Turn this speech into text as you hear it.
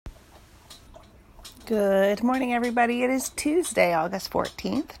Good morning, everybody. It is Tuesday, August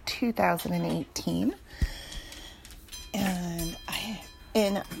 14th, 2018. And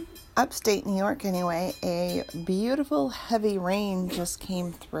in upstate New York anyway, a beautiful heavy rain just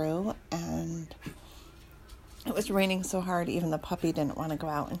came through, and it was raining so hard even the puppy didn't want to go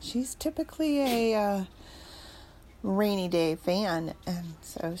out. And she's typically a rainy day fan, and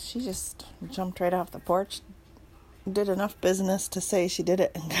so she just jumped right off the porch, did enough business to say she did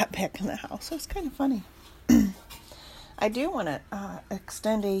it, and got back in the house. It was kind of funny. I do want to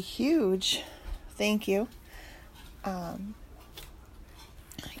extend a huge thank you.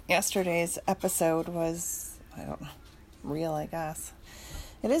 Yesterday's episode was, real, I guess.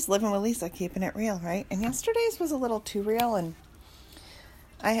 It is Living with Lisa, keeping it real, right? And yesterday's was a little too real, and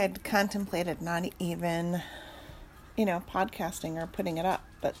I had contemplated not even, podcasting or putting it up.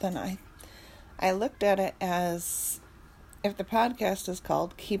 But then I looked at it as, if the podcast is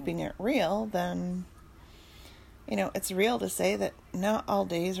called Keeping It Real, then, it's real to say that not all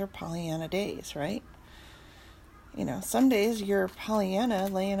days are Pollyanna days, right? Some days you're Pollyanna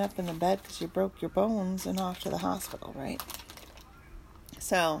laying up in the bed because you broke your bones and off to the hospital, right?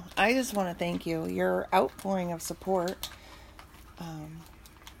 So I just want to thank you. Your outpouring of support.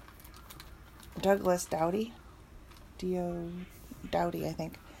 Douglas Dowdy, D.O. Dowdy, I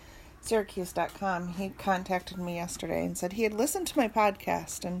think, Syracuse.com, he contacted me yesterday and said he had listened to my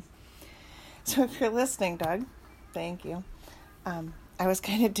podcast. And so if you're listening, Doug, thank you. I was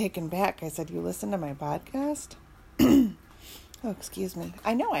kind of taken back. I said, "You listen to my podcast?" Oh, excuse me.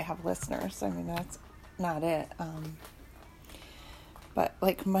 I know I have listeners. I mean, that's not it. But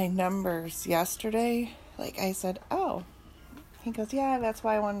like my numbers yesterday, like I said, "Oh," he goes, "Yeah, that's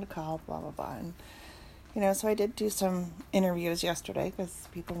why I wanted to call, blah, blah, blah." And, so I did do some interviews yesterday because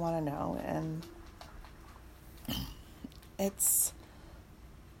people want to know. And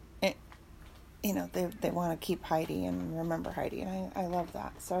they want to keep Heidi and remember Heidi. And I love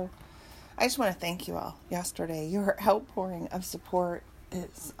that. So I just want to thank you all yesterday. Your outpouring of support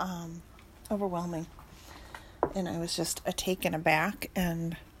is overwhelming. And I was just taken aback.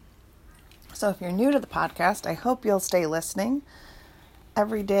 And so if you're new to the podcast, I hope you'll stay listening.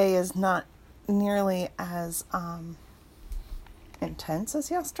 Every day is not nearly as intense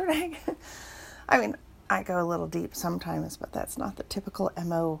as yesterday. I mean, I go a little deep sometimes, but that's not the typical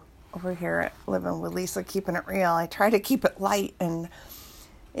MO over here at Living with Lisa, keeping it real. I try to keep it light, and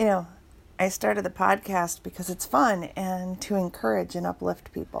I started the podcast because it's fun and to encourage and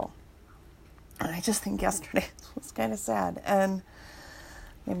uplift people. And I just think yesterday was kind of sad, and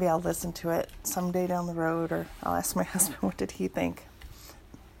maybe I'll listen to it someday down the road, or I'll ask my husband what did he think.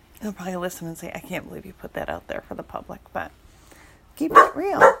 He'll probably listen and say, "I can't believe you put that out there for the public," but keep it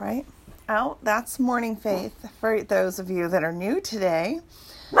real, right? Oh, that's Morning Faith. For those of you that are new today,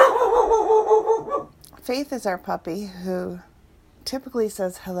 Faith is our puppy who typically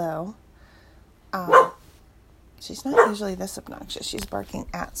says hello. She's not usually this obnoxious. She's barking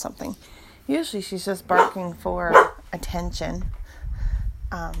at something. Usually she's just barking for attention.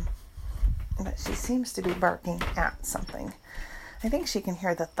 But she seems to be barking at something. I think she can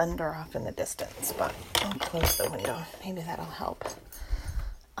hear the thunder off in the distance, but I'll close the window. Maybe that'll help.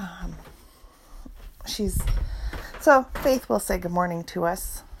 So Faith will say good morning to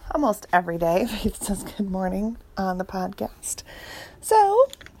us almost every day. Faith says good morning on the podcast. So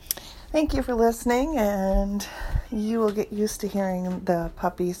thank you for listening, and you will get used to hearing the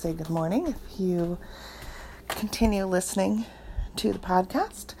puppy say good morning if you continue listening to the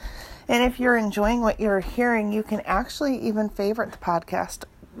podcast. And if you're enjoying what you're hearing, you can actually even favorite the podcast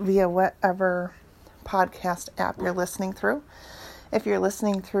via whatever podcast app you're listening through. If you're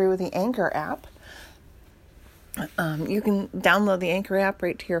listening through the Anchor app, you can download the Anchor app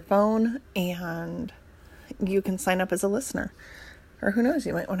right to your phone, and you can sign up as a listener. Or who knows,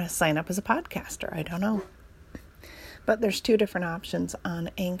 you might want to sign up as a podcaster. I don't know. But there's 2 different options on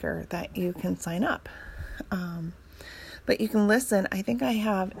Anchor that you can sign up. But you can listen. I think I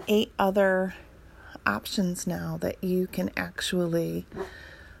have 8 other options now that you can actually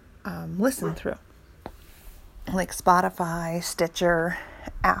listen through. Like Spotify, Stitcher,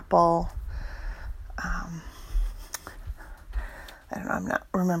 Apple. I don't know. I'm not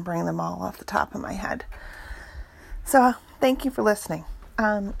remembering them all off the top of my head. So thank you for listening.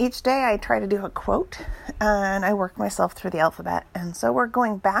 Each day I try to do a quote, and I work myself through the alphabet. And so we're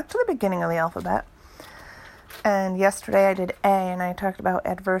going back to the beginning of the alphabet. And yesterday I did A, and I talked about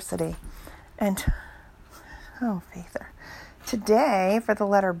adversity. And, Faither. Today, for the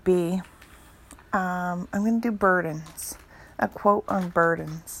letter B, I'm going to do burdens. A quote on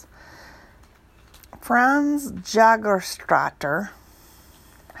burdens. Franz Jagerstrater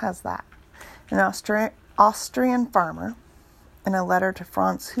has that. An Austrian farmer, in a letter to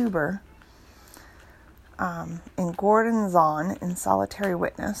Franz Huber, in Gordon Zahn, in Solitary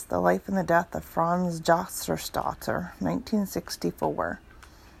Witness, The Life and the Death of Franz Jagerstatter, 1964.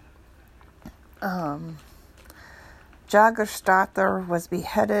 Jagerstatter was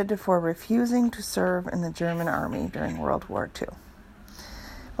beheaded for refusing to serve in the German army during World War II.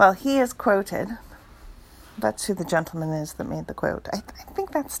 Well, he is quoted. That's who the gentleman is that made the quote. I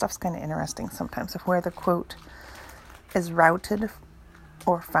think that stuff's kind of interesting sometimes, of where the quote is routed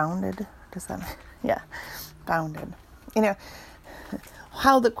or founded. Does that... Yeah, founded. You know,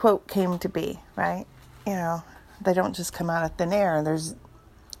 how the quote came to be, right? You know, they don't just come out of thin air. There's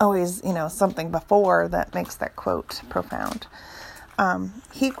always, something before that makes that quote profound.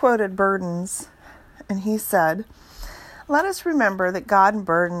 He quoted Burdens, and he said, "Let us remember that God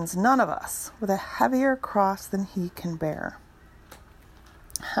burdens none of us with a heavier cross than he can bear."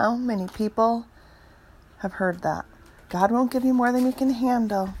 How many people have heard that? God won't give you more than you can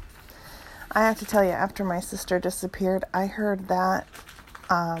handle. I have to tell you, after my sister disappeared, I heard that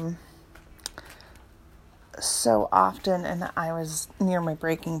so often, and I was near my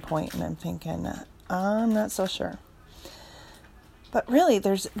breaking point, and I'm thinking, I'm not so sure. But really,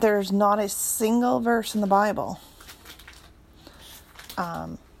 there's not a single verse in the Bible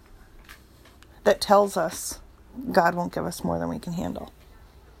that tells us God won't give us more than we can handle.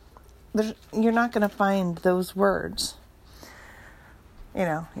 You're not going to find those words.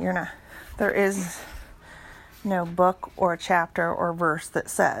 You're not. There is no book or chapter or verse that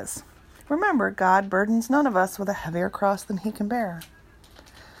says, remember, God burdens none of us with a heavier cross than he can bear.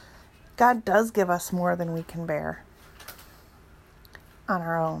 God does give us more than we can bear on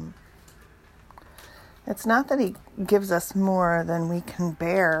our own. It's not that he gives us more than we can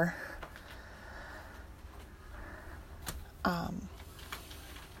bear.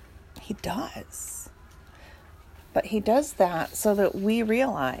 He does. But he does that so that we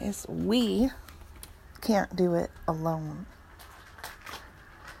realize we can't do it alone.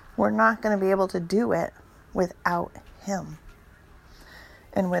 We're not going to be able to do it without him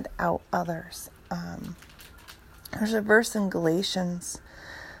and without others. There's a verse in Galatians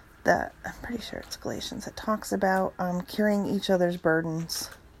that, I'm pretty sure it's Galatians, that talks about carrying each other's burdens,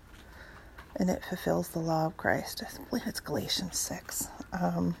 and it fulfills the law of Christ. I believe it's Galatians 6.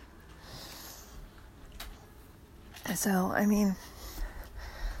 So,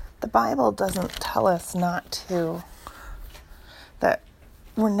 the Bible doesn't tell us that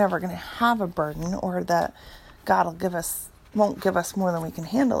we're never going to have a burden, or that God won't give us more than we can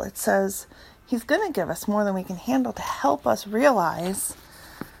handle. It says he's going to give us more than we can handle to help us realize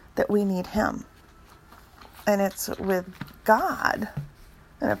that we need him. And it's with God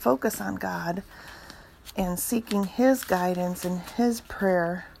and a focus on God and seeking his guidance and his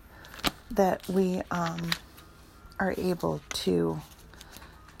prayer that we are able to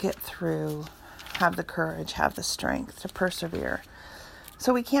get through, have the courage, have the strength to persevere.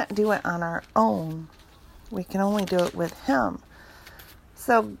 So we can't do it on our own. We can only do it with him.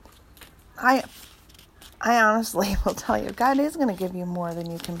 So I honestly will tell you, God is going to give you more than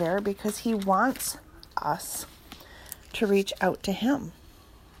you can bear, because he wants us to reach out to him.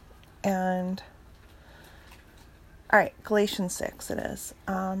 And all right, Galatians 6 it is.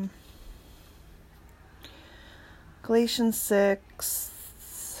 Galatians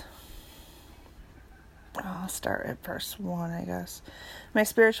 6, I'll start at verse 1, I guess. My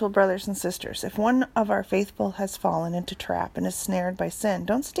spiritual brothers and sisters, if one of our faithful has fallen into trap and is snared by sin,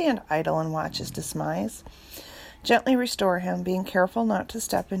 don't stand idle and watch his demise. Gently restore him, being careful not to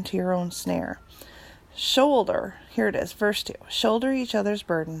step into your own snare. Here it is, verse 2. Shoulder each other's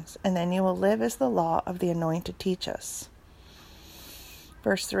burdens, and then you will live as the law of the anointed teach us.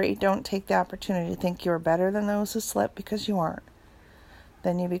 Verse 3, don't take the opportunity to think you are better than those who slip, because you aren't.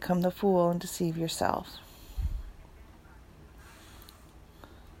 Then you become the fool and deceive yourself.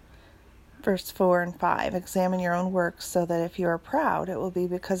 Verse 4 and 5, examine your own works, so that if you are proud, it will be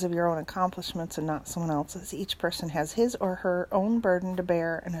because of your own accomplishments and not someone else's. Each person has his or her own burden to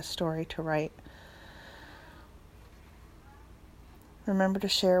bear and a story to write. Remember to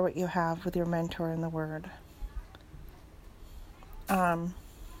share what you have with your mentor in the Word.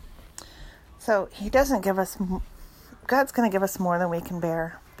 So he doesn't give us, God's going to give us more than we can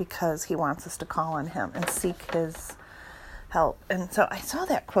bear, because he wants us to call on him and seek his help. And so I saw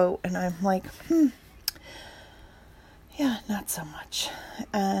that quote and I'm like, yeah, not so much.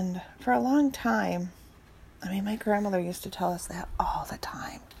 And for a long time, my grandmother used to tell us that all the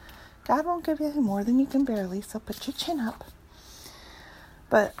time. God won't give you more than you can bear, Lisa. Put your chin up.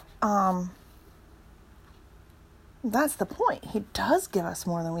 But, That's the point. He does give us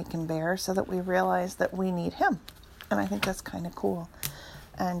more than we can bear so that we realize that we need him. And I think that's kind of cool.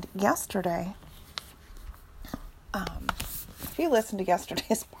 And yesterday, if you listened to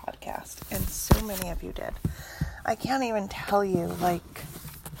yesterday's podcast, and so many of you did, I can't even tell you, like,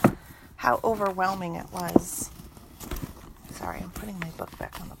 how overwhelming it was. Sorry, I'm putting my book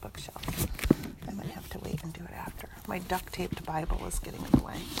back on the bookshelf. I might have to wait and do it after. My duct-taped Bible is getting in the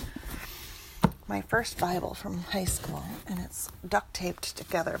way. My first Bible from high school, and it's duct-taped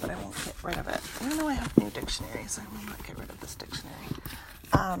together, but I won't get rid of it. Even though I have new dictionaries, I will not get rid of this dictionary.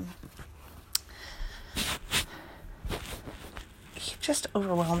 He just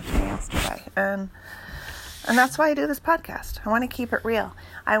overwhelmed me yesterday, and that's why I do this podcast. I want to keep it real.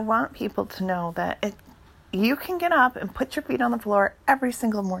 I want people to know that you can get up and put your feet on the floor every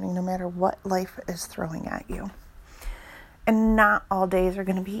single morning, no matter what life is throwing at you. And not all days are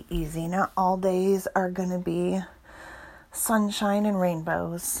going to be easy. Not all days are going to be sunshine and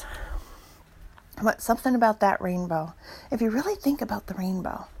rainbows. But something about that rainbow, if you really think about the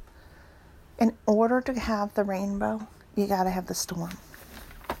rainbow, in order to have the rainbow, you got to have the storm.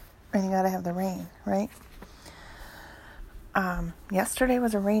 And you got to have the rain, right? Yesterday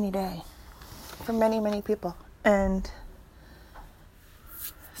was a rainy day for many, many people. And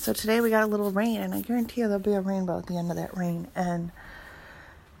so today we got a little rain, and I guarantee you there'll be a rainbow at the end of that rain. And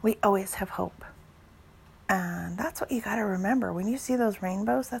we always have hope. And that's what you got to remember. When you see those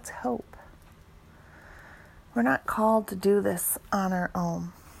rainbows, that's hope. We're not called to do this on our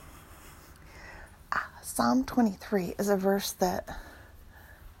own. Psalm 23 is a verse that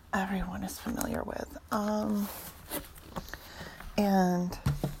everyone is familiar with. And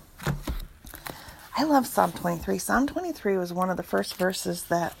I love Psalm 23. Psalm 23 was one of the first verses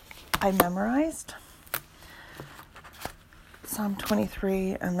that I memorized. Psalm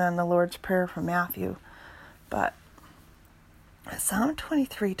 23 and then the Lord's Prayer from Matthew. But Psalm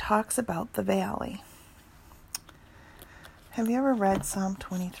 23 talks about the valley. Have you ever read Psalm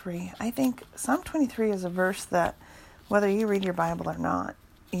 23? I think Psalm 23 is a verse that, whether you read your Bible or not,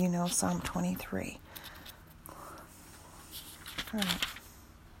 you know Psalm 23. All right.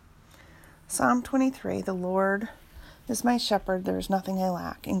 Psalm 23, the Lord is my shepherd, there is nothing I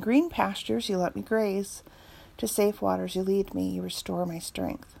lack. In green pastures you let me graze. To safe waters you lead me, you restore my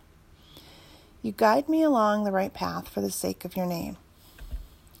strength. You guide me along the right path for the sake of your name.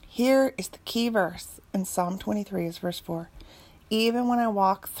 Here is the key verse in Psalm 23, is verse 4. Even when I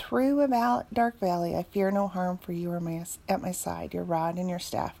walk through a dark valley, I fear no harm, for you are at my side. Your rod and your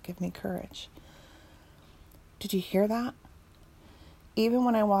staff give me courage. Did you hear that? Even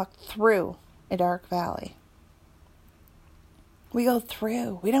when I walk through a dark valley. We go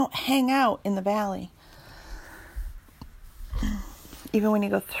through. We don't hang out in the valley. Even when you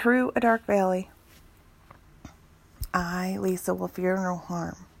go through a dark valley, I, Lisa, will fear no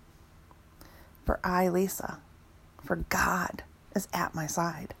harm. For I, Lisa, for God is at my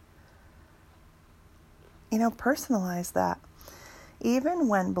side. You know, personalize that. Even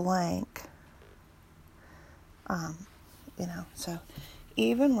when blank, so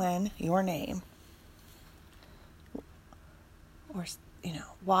even when your name, or,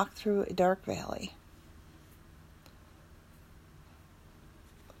 walk through a dark valley.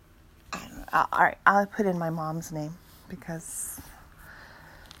 I don't know. All right, I'll put in my mom's name because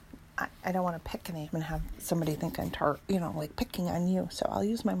I don't want to pick a name and have somebody think I'm picking on you. So I'll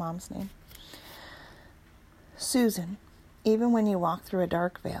use my mom's name. Susan, even when you walk through a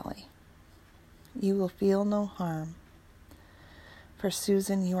dark valley, you will feel no harm. For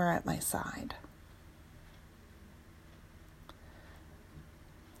Susan, you are at my side.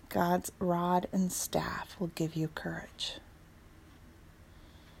 God's rod and staff will give you courage.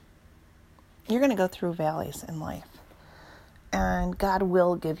 You're going to go through valleys in life. And God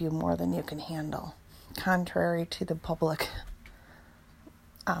will give you more than you can handle. Contrary to the public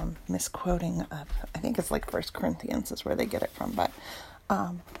misquoting of, I think it's like 1 Corinthians is where they get it from. But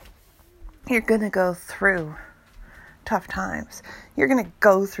you're going to go through tough times. You're going to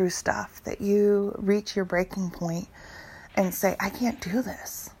go through stuff that you reach your breaking point and say, I can't do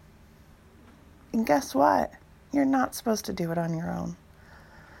this. And guess what? You're not supposed to do it on your own.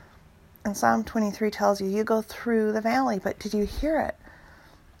 And Psalm 23 tells you, you go through the valley, but did you hear it?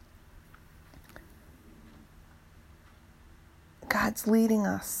 God's leading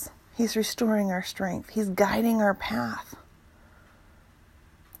us. He's restoring our strength. He's guiding our path.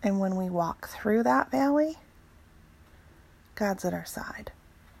 And when we walk through that valley, God's at our side,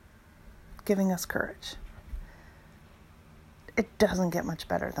 giving us courage. It doesn't get much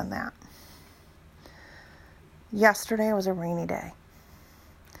better than that. Yesterday was a rainy day.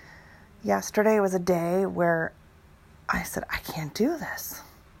 Yesterday was a day where I said, I can't do this.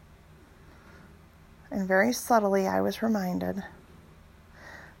 And very subtly, I was reminded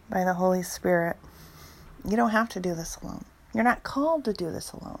by the Holy Spirit, you don't have to do this alone. You're not called to do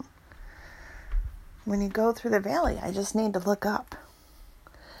this alone. When you go through the valley, I just need to look up.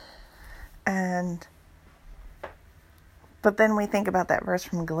 But then we think about that verse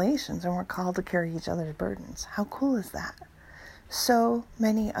from Galatians, and we're called to carry each other's burdens. How cool is that? So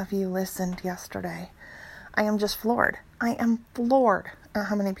many of you listened yesterday. I am just floored. I am floored at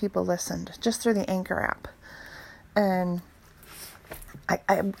how many people listened just through the Anchor app. And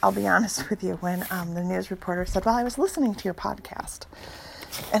I'll be honest with you, when the news reporter said, well, I was listening to your podcast.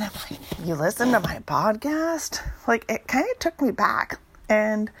 And I'm like, you listened to my podcast? Like, it kind of took me back.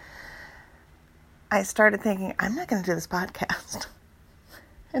 And I started thinking, I'm not going to do this podcast.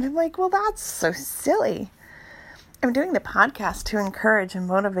 And I'm like, well, that's so silly. I'm doing the podcast to encourage and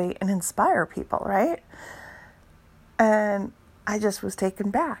motivate and inspire people, right? And I just was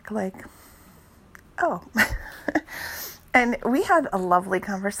taken back, like, oh. And we had a lovely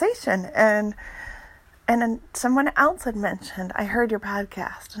conversation. And then someone else had mentioned, I heard your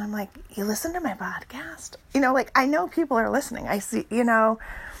podcast. And I'm like, you listen to my podcast? Like, I know people are listening. I see,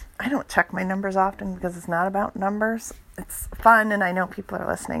 I don't check my numbers often because it's not about numbers. It's fun, and I know people are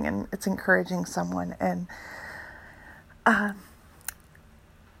listening, and it's encouraging someone. And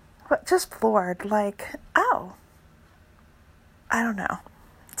but just floored, like, oh, I don't know.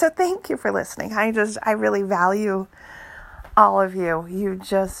 So thank you for listening. I really value all of you. You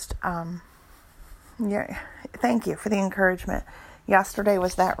just, thank you for the encouragement. Yesterday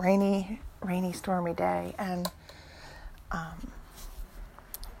was that rainy, stormy day, and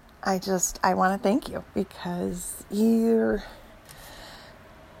I want to thank you, because you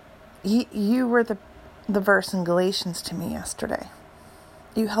were the verse in Galatians to me yesterday.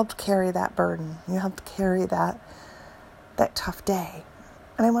 You helped carry that burden. You helped carry that tough day.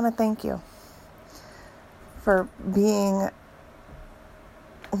 And I want to thank you for being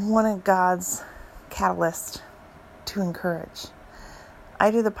one of God's catalysts to encourage. I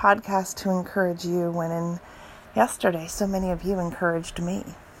do the podcast to encourage you, when yesterday so many of you encouraged me.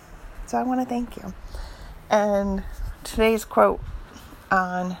 So I want to thank you. And today's quote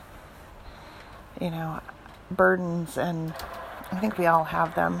on, burdens, and I think we all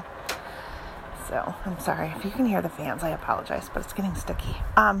have them. So I'm sorry if you can hear the fans. I apologize, but it's getting sticky.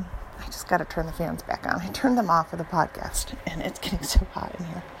 I just got to turn the fans back on. I turned them off for the podcast, and it's getting so hot in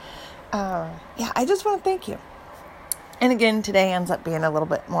here. I just want to thank you. And again, today ends up being a little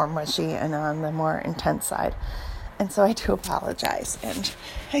bit more mushy and on the more intense side. And so I do apologize. And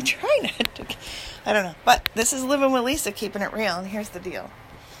I try not to, I don't know. But this is Living with Lisa, keeping it real. And here's the deal.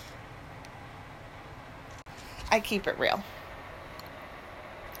 I keep it real.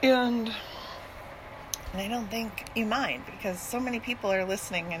 And I don't think you mind, because so many people are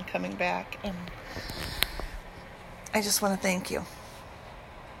listening and coming back. And I just want to thank you.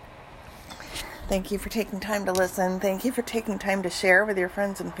 Thank you for taking time to listen. Thank you for taking time to share with your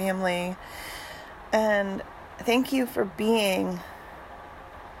friends and family. And thank you for being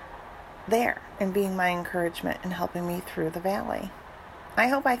there and being my encouragement and helping me through the valley. I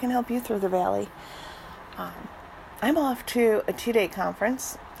hope I can help you through the valley. I'm off to a 2-day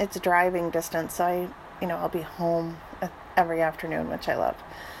conference. It's driving distance, so I'll be home every afternoon, which I love.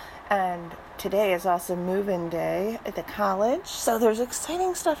 And today is also move-in day at the college, so there's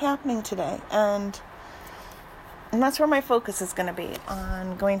exciting stuff happening today. And that's where my focus is going to be,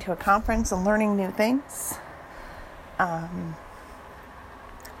 on going to a conference and learning new things.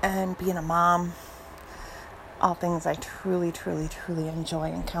 And being a mom, all things I truly, truly, truly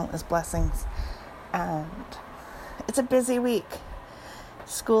enjoy and count as blessings. And it's a busy week.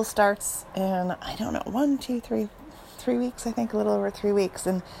 School starts in, 3 weeks, I think, a little over 3 weeks.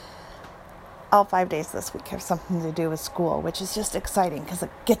 And all 5 days this week have something to do with school, which is just exciting, because it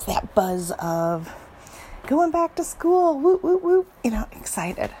gets that buzz of going back to school, whoop, whoop, whoop,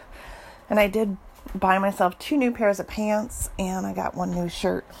 excited. And I did buy myself 2 new pairs of pants, and I got 1 new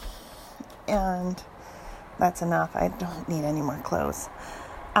shirt, and that's enough. I don't need any more clothes.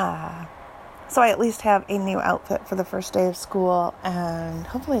 So I at least have a new outfit for the first day of school, and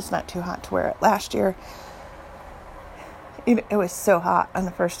hopefully it's not too hot to wear it. Last year, it was so hot on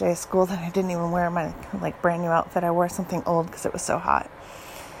the first day of school that I didn't even wear my brand new outfit. I wore something old because it was so hot.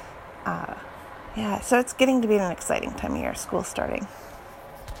 So it's getting to be an exciting time of year, school starting.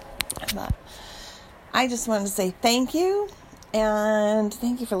 But I just wanted to say thank you, and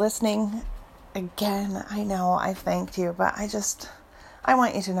thank you for listening. Again, I know I've thanked you, but I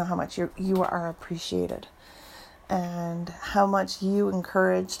want you to know how much you are appreciated, and how much you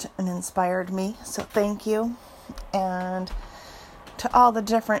encouraged and inspired me. So thank you. And to all the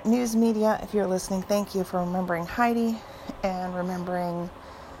different news media, if you're listening, thank you for remembering Heidi and remembering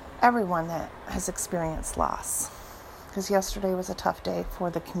everyone that has experienced loss. Because yesterday was a tough day for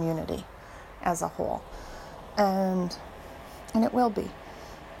the community as a whole. And it will be.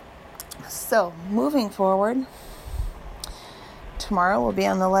 So, moving forward, tomorrow we'll be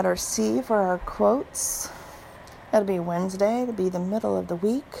on the letter C for our quotes. It'll be Wednesday. It'll be the middle of the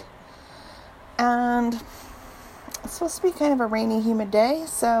week. And it's supposed to be kind of a rainy, humid day,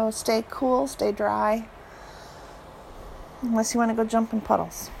 so stay cool, stay dry. Unless you want to go jump in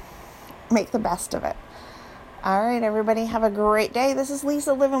puddles. Make the best of it. All right, everybody, have a great day. This is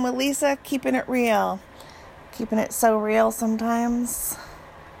Lisa Living with Lisa, keeping it real. Keeping it so real sometimes.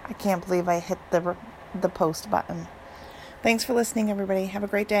 I can't believe I hit the post button. Thanks for listening, everybody. Have a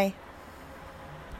great day.